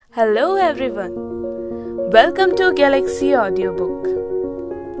Hello everyone. Welcome to Galaxy Audiobook.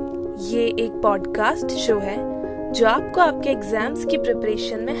 ये एक podcast show है जो आपको आपके एग्जाम्स की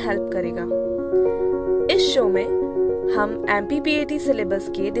प्रिपरेशन में हेल्प करेगा। इस शो में हम MPPAT सिलेबस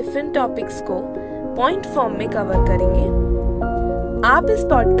के डिफरेंट टॉपिक्स को पॉइंट फॉर्म में कवर करेंगे। आप इस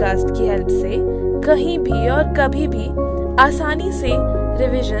पॉडकास्ट की हेल्प से कहीं भी और कभी भी आसानी से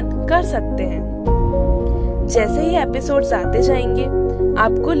रिवीजन कर सकते हैं। जैसे ही एपिसोड्स आते जाएंगे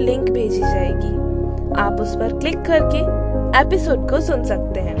आपको लिंक भेजी जाएगी, आप उस पर क्लिक करके एपिसोड को सुन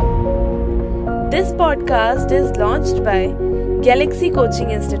सकते हैं। This podcast is launched by Galaxy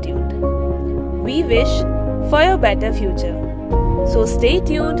coaching institute. We wish for your better future, so stay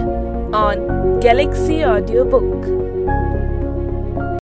tuned on Galaxy audio book.